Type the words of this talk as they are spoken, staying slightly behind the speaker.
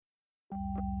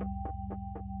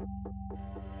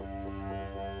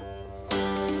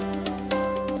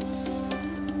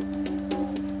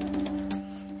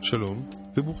שלום,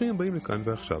 וברוכים הבאים לכאן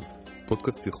ועכשיו,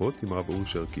 פודקאסט שיחות עם הרב אורי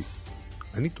שרקי.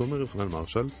 אני תומר אלחנן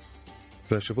מרשל,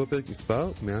 והשבוע פרק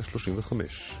מספר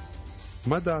 135.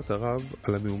 מה דעת הרב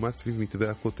על המהומה סביב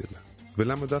מתווה הכותל,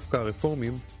 ולמה דווקא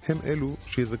הרפורמים הם אלו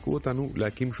שיזכו אותנו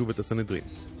להקים שוב את הסנהדרין?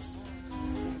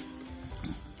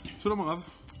 שלום הרב.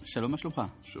 שלום, מה שלומך?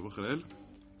 שבח הלל.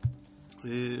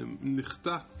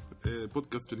 נחתה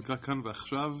פודקאסט שנקרא כאן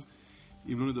ועכשיו,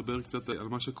 אם לא נדבר קצת על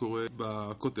מה שקורה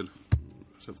בכותל.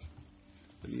 עכשיו,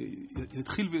 אני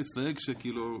אתחיל ויסייג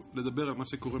שכאילו לדבר על מה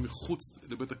שקורה מחוץ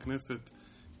לבית הכנסת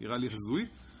נראה לי הזוי,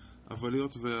 אבל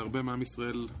להיות והרבה מעם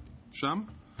ישראל שם,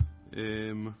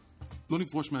 לא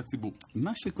נפרוש מהציבור.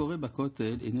 מה שקורה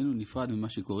בכותל איננו נפרד ממה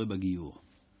שקורה בגיור.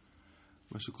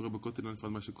 מה שקורה בכותל לא נפרד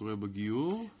ממה שקורה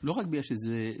בגיור. לא רק בגלל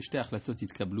שזה שתי החלטות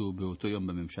התקבלו באותו יום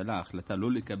בממשלה, החלטה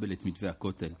לא לקבל את מתווה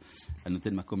הכותל,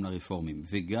 הנותן מקום לרפורמים,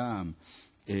 וגם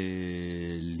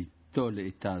ליטול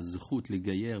את הזכות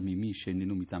לגייר ממי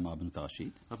שאיננו מטעם הרבנות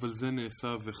הראשית. אבל זה נעשה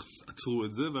ועצרו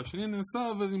את זה, והשני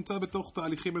נעשה ונמצא בתוך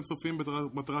תהליכים אינסופיים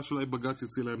במטרה שאולי בג"ץ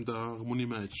יוציא להם את ההרמונים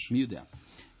מהאש. מי יודע.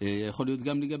 יכול להיות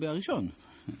גם לגבי הראשון.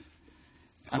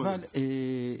 אבל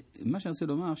מה שאני רוצה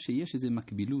לומר, שיש איזו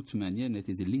מקבילות מעניינת,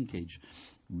 איזה לינקאג'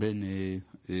 בין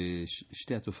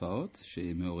שתי התופעות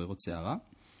שמעוררות שערה,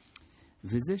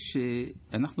 וזה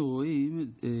שאנחנו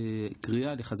רואים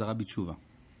קריאה לחזרה בתשובה.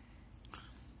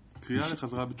 קריאה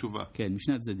לחזרה בתשובה. כן,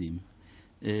 משני הצדדים.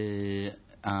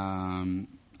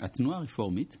 התנועה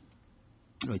הרפורמית,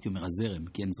 לא הייתי אומר הזרם,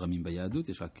 כי אין זרמים ביהדות,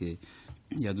 יש רק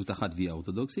יהדות אחת והיא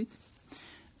האורתודוקסית,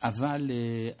 אבל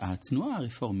התנועה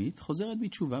הרפורמית חוזרת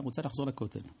בתשובה, רוצה לחזור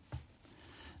לכותל.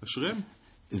 אשרם?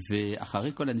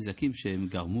 ואחרי כל הנזקים שהם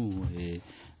גרמו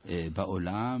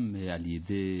בעולם על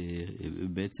ידי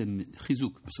בעצם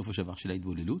חיזוק בסופו של דבר של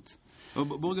ההתבוללות.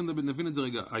 בואו רגע נבין את זה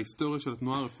רגע. ההיסטוריה של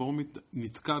התנועה הרפורמית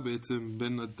נתקע בעצם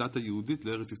בין הדת היהודית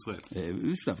לארץ ישראל.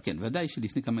 בשלב, כן. ודאי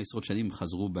שלפני כמה עשרות שנים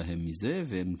חזרו בהם מזה,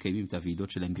 והם מקיימים את הוועידות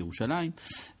שלהם בירושלים,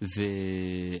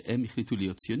 והם החליטו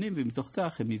להיות ציונים, ומתוך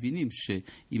כך הם מבינים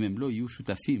שאם הם לא יהיו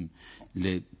שותפים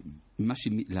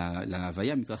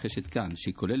להוויה מתרחשת כאן,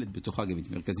 שהיא כוללת בתוכה גם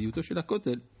את מרכזיותו של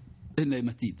הכותל, אין להם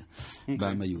עתיד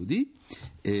בעם היהודי.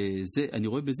 אני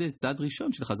רואה בזה צעד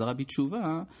ראשון של חזרה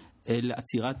בתשובה אל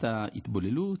עצירת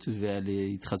ההתבוללות ועל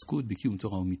התחזקות בקיום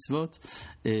תורה ומצוות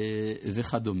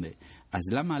וכדומה. אז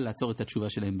למה לעצור את התשובה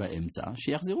שלהם באמצע?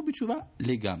 שיחזרו בתשובה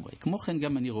לגמרי. כמו כן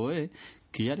גם אני רואה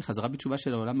קריאה לחזרה בתשובה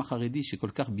של העולם החרדי שכל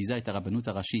כך ביזה את הרבנות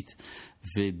הראשית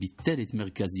וביטל את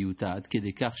מרכזיותה עד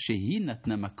כדי כך שהיא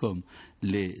נתנה מקום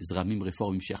לזרמים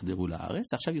רפורמים שיחדרו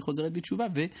לארץ. עכשיו היא חוזרת בתשובה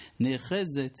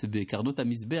ונאחזת בקרנות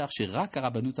המזבח שרק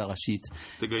הרבנות הראשית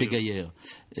תגייר.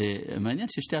 מעניין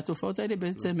ששתי התופעות האלה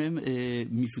בעצם הם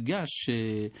מפגש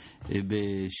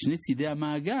בשני צידי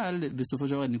המעגל בסופו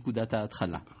של דבר נקודת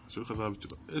ההתחלה.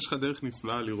 יש לך דרך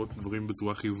נפלאה לראות דברים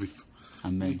בצורה חיובית.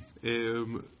 אמן.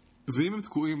 ואם הם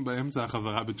תקועים באמצע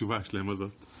החזרה בתשובה שלהם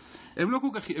הזאת, הם לא כל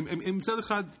כך, הם צד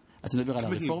אחד... אתה מדבר על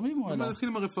הרפורמים או על... נתחיל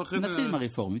עם הרפורמים. נתחיל עם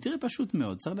הרפורמים. תראה, פשוט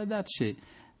מאוד. צריך לדעת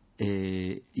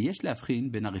שיש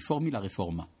להבחין בין הרפורמי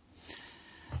לרפורמה.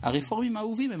 הרפורמים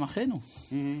האהובים הם אחינו.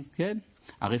 כן?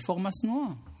 הרפורמה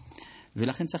שנואה.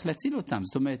 ולכן צריך להציל אותם.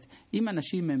 זאת אומרת, אם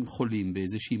אנשים הם חולים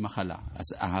באיזושהי מחלה, אז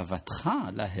אהבתך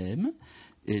להם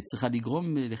צריכה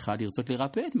לגרום לך לרצות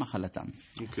לרפא את מחלתם.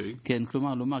 אוקיי. כן,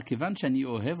 כלומר, לומר, כיוון שאני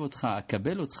אוהב אותך,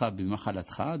 אקבל אותך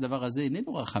במחלתך, הדבר הזה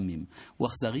איננו רחמים, הוא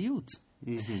אכזריות.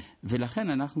 ולכן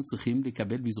אנחנו צריכים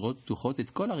לקבל בזרועות פתוחות את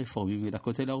כל הרפורמים אל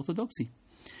הכותל האורתודוקסי.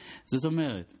 זאת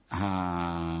אומרת,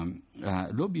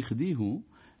 לא בכדי הוא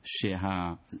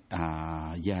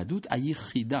שהיהדות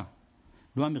היחידה,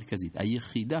 לא המרכזית,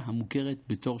 היחידה המוכרת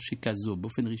בתור שכזו,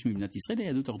 באופן רשמי במדינת ישראל, היא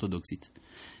היהדות האורתודוקסית.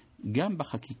 גם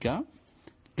בחקיקה,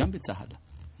 גם בצה"ל.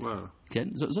 וואלה. כן,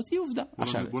 זאת היא עובדה.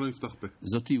 בוא נפתח פה.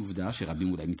 זאת היא עובדה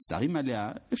שרבים אולי מצטערים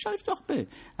עליה, אפשר לפתוח פה.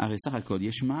 הרי סך הכל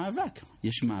יש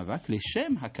מאבק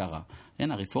לשם הכרה.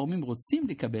 הרפורמים רוצים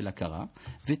לקבל הכרה,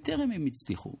 וטרם הם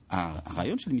הצליחו.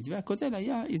 הרעיון של מתווה הכותל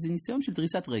היה איזה ניסיון של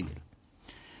דריסת רגל.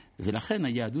 ולכן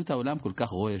היהדות העולם כל כך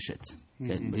רועשת.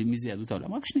 כן, מי זה יהדות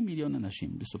העולם? רק 2 מיליון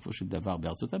אנשים בסופו של דבר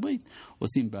בארצות הברית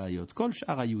עושים בעיות. כל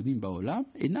שאר היהודים בעולם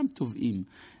אינם תובעים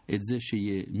את זה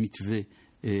שיהיה מתווה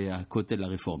הכותל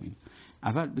לרפורמים.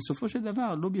 אבל בסופו של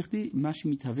דבר, לא בכדי, מה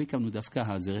שמתהווה כאן הוא דווקא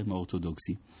הזרם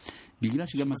האורתודוקסי. בגלל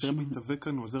שגם הזרם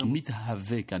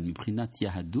מתהווה כאן מבחינת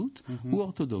יהדות, הוא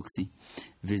אורתודוקסי.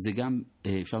 וזה גם,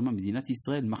 אפשר לומר, מדינת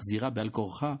ישראל מחזירה בעל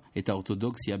כורחה את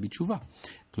האורתודוקסיה בתשובה.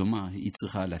 כלומר, היא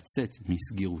צריכה לצאת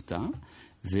מסגירותה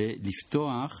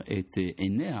ולפתוח את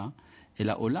עיניה אל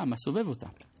העולם הסובב אותה.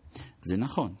 זה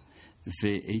נכון.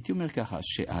 והייתי אומר ככה,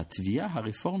 שהתביעה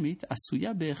הרפורמית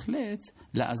עשויה בהחלט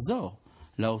לעזור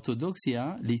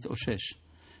לאורתודוקסיה להתאושש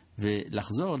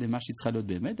ולחזור למה שצריכה להיות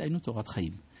באמת, היינו תורת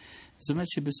חיים. זאת אומרת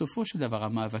שבסופו של דבר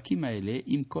המאבקים האלה,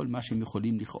 עם כל מה שהם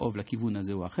יכולים לכאוב לכיוון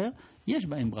הזה או אחר, יש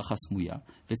בהם ברכה סמויה,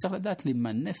 וצריך לדעת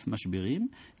למנף משברים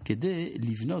כדי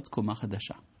לבנות קומה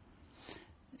חדשה.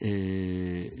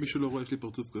 מי שלא רואה, יש לי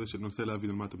פרצוף כזה שאני מנסה להבין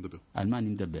על מה אתה מדבר. על מה אני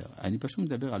מדבר? אני פשוט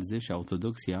מדבר על זה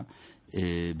שהאורתודוקסיה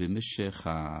במשך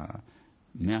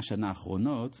 100 שנה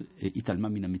האחרונות התעלמה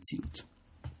מן המציאות.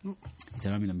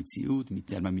 התעלמה מן המציאות,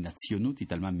 התעלמה מן הציונות,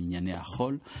 התעלמה מענייני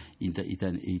החול,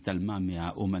 התעלמה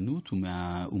מהאומנות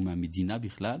ומהמדינה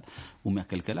בכלל,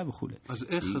 ומהכלכלה וכו'. אז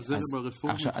איך הזרם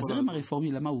הרפורמי... עכשיו, הזרם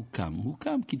הרפורמי, למה הוא קם? הוא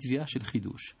קם כתביעה של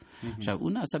חידוש. עכשיו,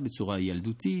 הוא נעשה בצורה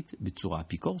ילדותית, בצורה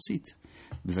אפיקורסית,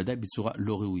 בוודאי בצורה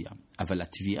לא ראויה. אבל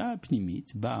התביעה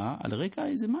הפנימית באה על רקע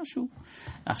איזה משהו.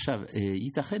 עכשיו,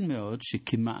 ייתכן מאוד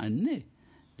שכמענה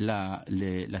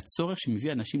לצורך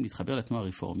שמביא אנשים להתחבר לתנועה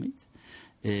הרפורמית,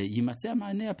 יימצא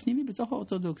המענה הפנימי בתוך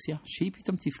האורתודוקסיה, שהיא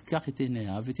פתאום תפקח את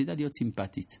עיניה ותדע להיות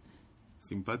סימפטית.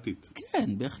 סימפטית?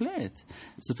 כן, בהחלט.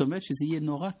 זאת אומרת שזה יהיה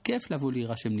נורא כיף לבוא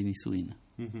להירשם לנישואין,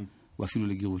 או אפילו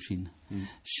לגירושין.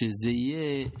 שזה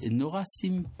יהיה נורא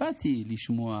סימפטי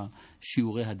לשמוע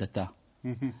שיעורי הדתה.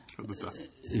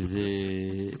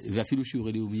 ואפילו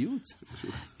שיעורי לאומיות.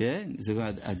 כן,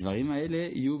 הדברים האלה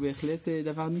יהיו בהחלט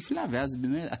דבר נפלא, ואז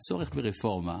באמת הצורך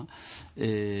ברפורמה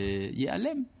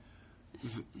ייעלם.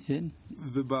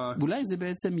 אולי זה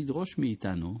בעצם ידרוש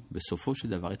מאיתנו בסופו של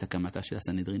דבר את הקמתה של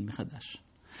הסנהדרין מחדש,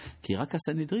 כי רק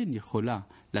הסנהדרין יכולה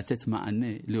לתת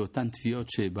מענה לאותן תביעות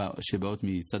שבאות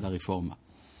מצד הרפורמה,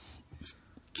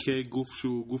 כגוף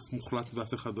שהוא גוף מוחלט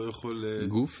ואף אחד לא יכול...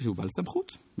 גוף שהוא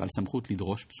בעל סמכות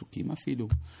לדרוש פסוקים אפילו,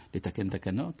 לתקן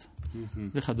תקנות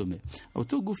וכדומה.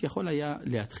 אותו גוף יכול היה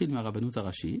להתחיל מהרבנות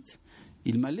הראשית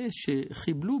אלמלא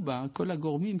שחיבלו בה כל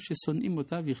הגורמים ששונאים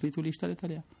אותה והחליטו להשתלט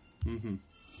עליה.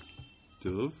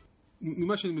 טוב.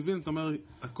 ממה שאני מבין, אתה אומר,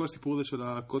 כל הסיפור הזה של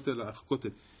הכותל,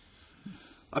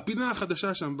 הפינה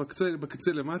החדשה שם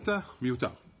בקצה למטה, מיותר.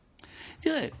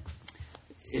 תראה,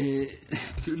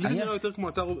 לי נראה יותר כמו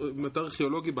אתר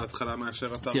ארכיאולוגי בהתחלה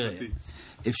מאשר אתר פרטי.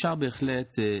 אפשר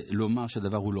בהחלט לומר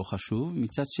שהדבר הוא לא חשוב,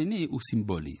 מצד שני הוא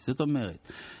סימבולי. זאת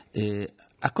אומרת,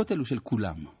 הכותל הוא של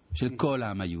כולם, של כל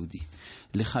העם היהודי.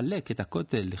 לחלק את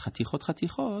הכותל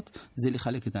לחתיכות זה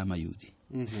לחלק את העם היהודי.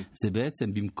 זה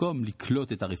בעצם, במקום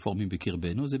לקלוט את הרפורמים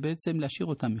בקרבנו, זה בעצם להשאיר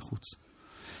אותם מחוץ.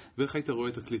 ואיך היית רואה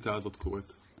את הקליטה הזאת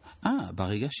קורית?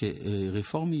 ברגע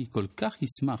שרפורמי כל כך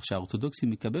ישמח שהאורתודוקסי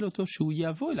מקבל אותו, שהוא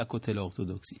יבוא אל הכותל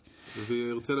האורתודוקסי.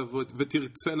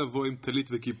 ותרצה לבוא עם טלית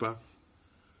וכיפה?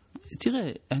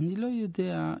 תראה, אני לא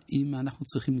יודע אם אנחנו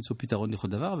צריכים למצוא פתרון לכל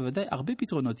דבר, אבל ודאי הרבה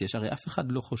פתרונות יש. הרי אף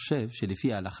אחד לא חושב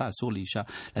שלפי ההלכה אסור לאישה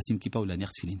לשים כיפה ולהניח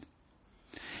תפילין.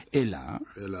 אלא?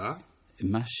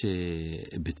 מה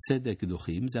שבצדק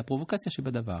דוחים זה הפרובוקציה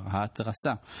שבדבר,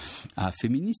 ההתרסה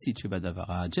הפמיניסטית שבדבר,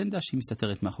 האג'נדה שהיא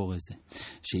מסתתרת מאחורי זה,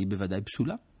 שהיא בוודאי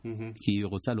פסולה, כי היא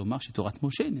רוצה לומר שתורת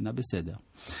משה אינה בסדר.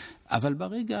 אבל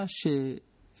ברגע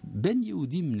שבין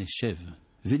יהודים נשב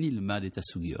ונלמד את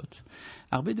הסוגיות,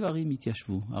 הרבה דברים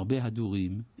יתיישבו, הרבה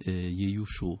הדורים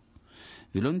ייושרו,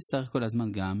 ולא נצטרך כל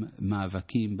הזמן גם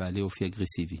מאבקים בעלי אופי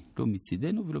אגרסיבי, לא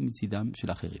מצידנו ולא מצידם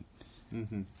של אחרים.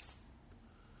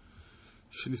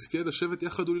 שנזכה לשבת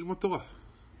יחד וללמוד תורה.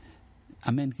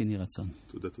 אמן כן יהי רצון.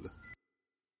 תודה.